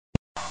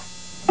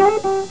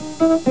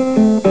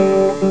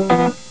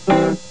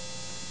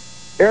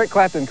Eric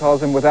Clapton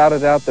calls him, without a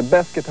doubt, the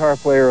best guitar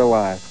player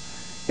alive.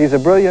 He's a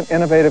brilliant,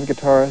 innovative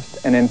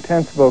guitarist, an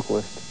intense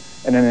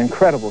vocalist, and an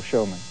incredible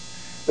showman.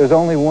 There's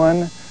only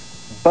one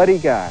Buddy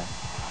Guy.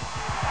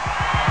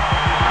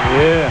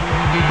 Yeah.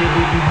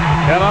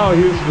 Hello,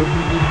 Houston.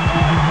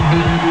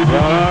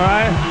 Y'all all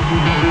right?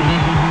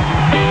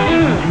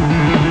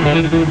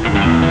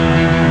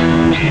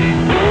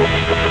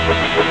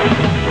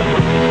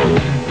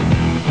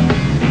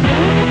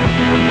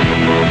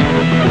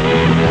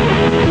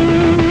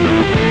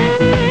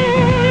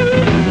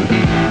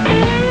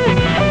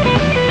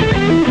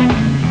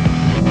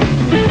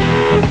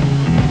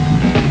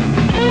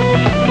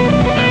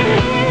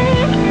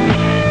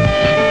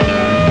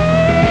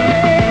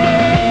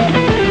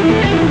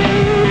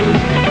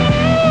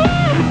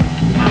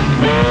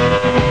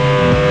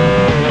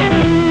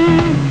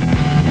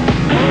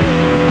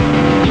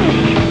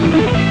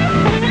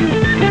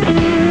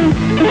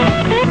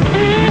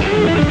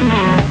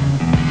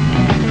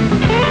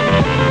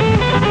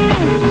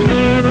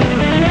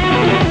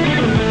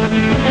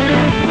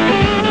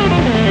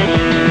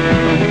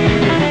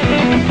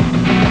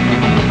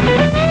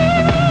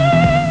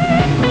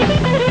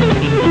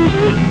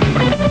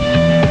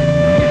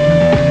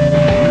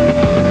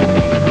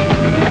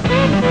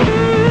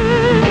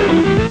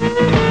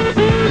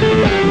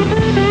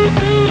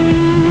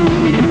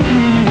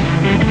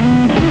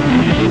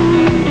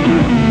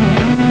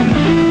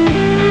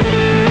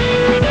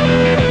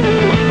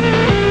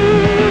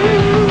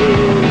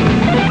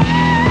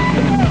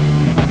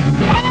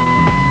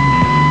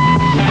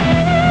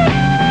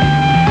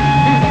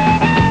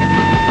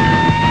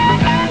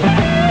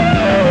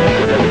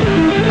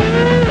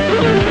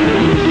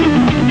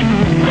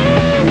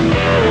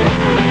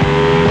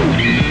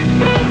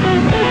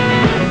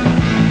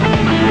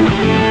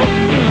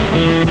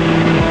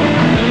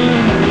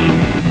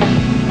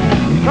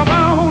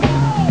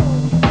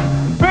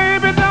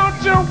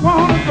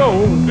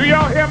 Do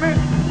y'all hear me?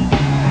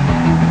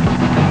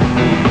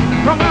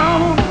 Come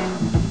on.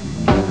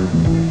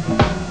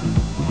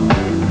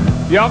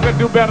 Y'all can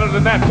do better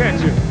than that,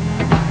 can't you?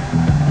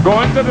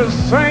 Going to the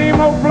same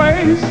old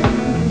place.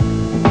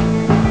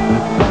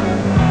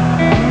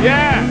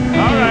 Yeah,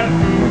 all right.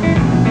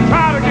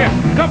 Try it again.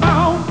 Come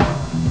on.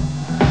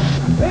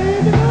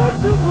 Baby,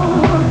 don't you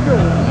want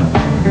girl?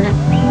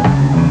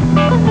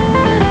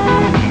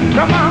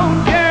 Come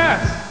on,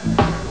 yes.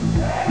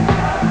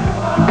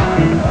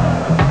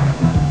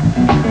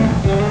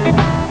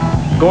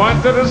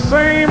 Going to the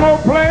same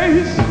old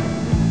place.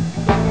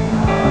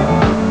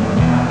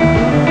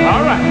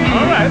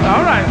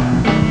 All right.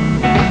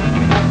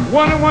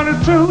 1 and 1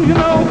 is 2, you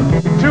know.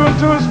 2 and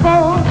 2 is 4.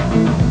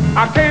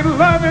 I can't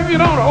love if you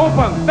don't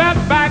open that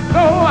back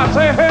door. I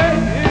say, hey,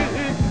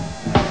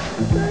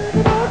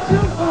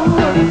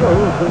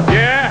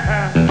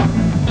 yeah.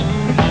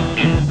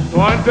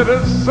 Going to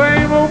the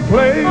same old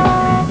place.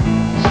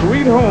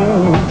 Sweet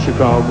home,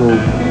 Chicago.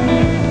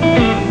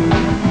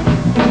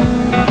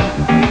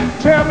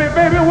 Tell me,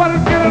 baby, what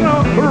is getting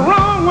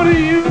wrong with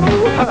you?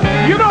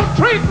 You don't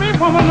treat me,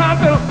 woman, like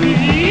you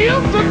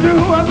used to do.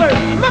 I say,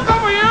 look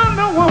over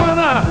yonder, woman,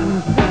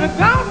 and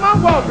down my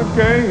walking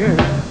cane.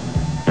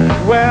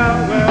 Well.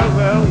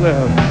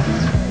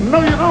 No,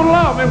 you don't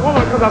love me,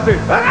 woman, because I say,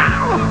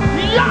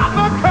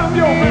 yonder come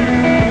your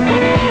man.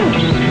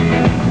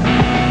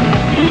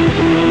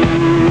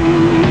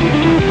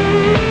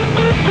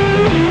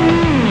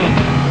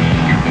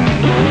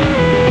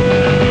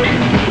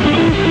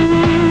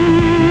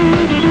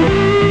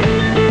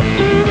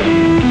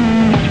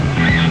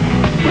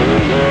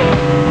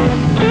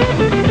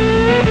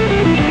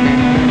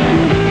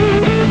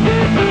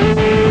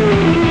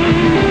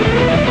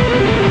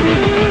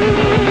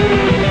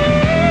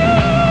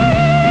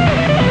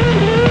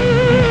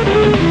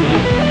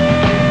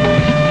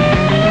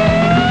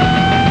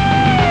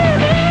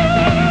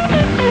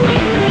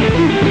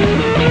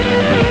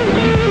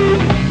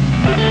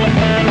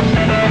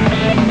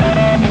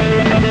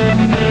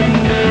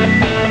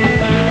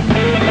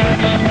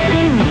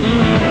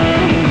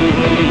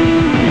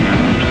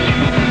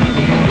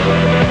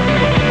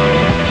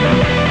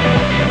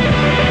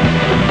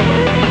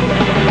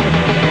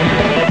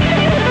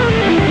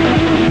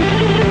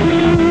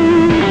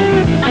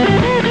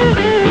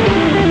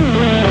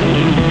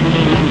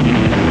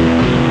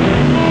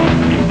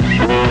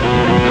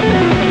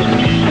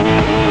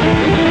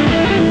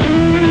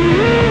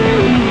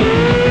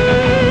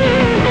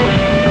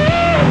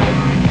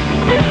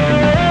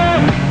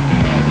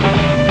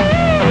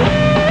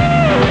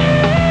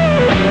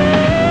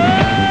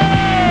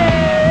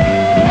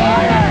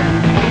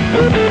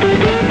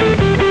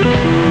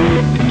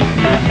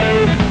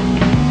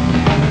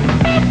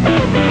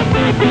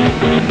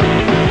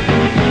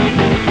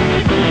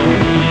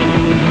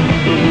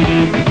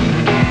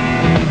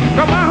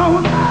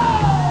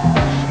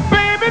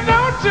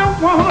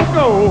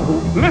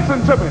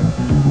 Listen to me.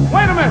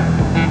 Wait a minute.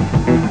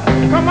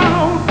 Come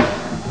on.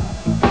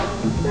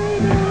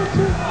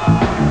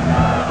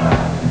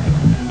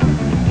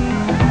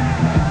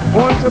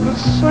 Want to the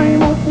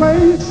same old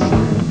place.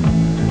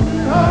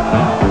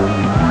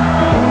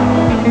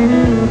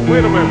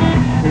 Wait a minute.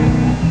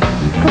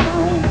 Come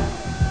on,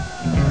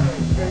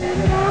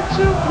 baby, don't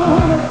you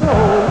wanna go?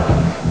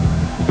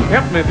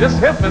 Help me just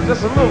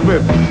a little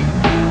bit.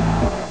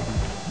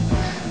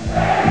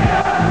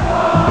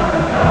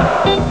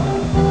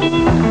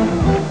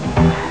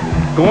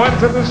 Going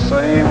to the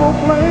same old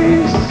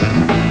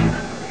place.